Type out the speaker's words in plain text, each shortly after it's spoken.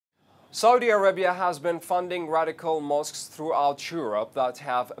Saudi Arabia has been funding radical mosques throughout Europe that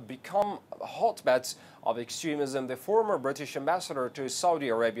have become hotbeds of extremism, the former British ambassador to Saudi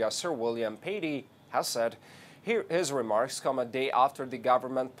Arabia, Sir William Patey, has said. His remarks come a day after the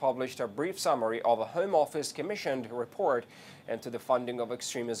government published a brief summary of a Home Office commissioned report into the funding of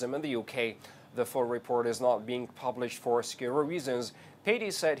extremism in the UK. The full report is not being published for security reasons.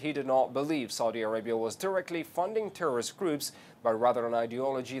 Patey said he did not believe Saudi Arabia was directly funding terrorist groups, but rather an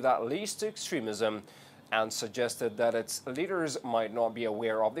ideology that leads to extremism, and suggested that its leaders might not be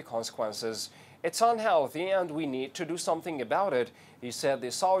aware of the consequences. It's unhealthy and we need to do something about it. He said the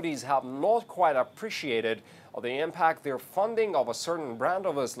Saudis have not quite appreciated the impact their funding of a certain brand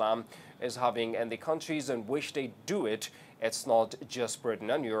of Islam is having in the countries in which they do it. It's not just Britain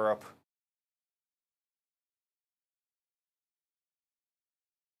and Europe.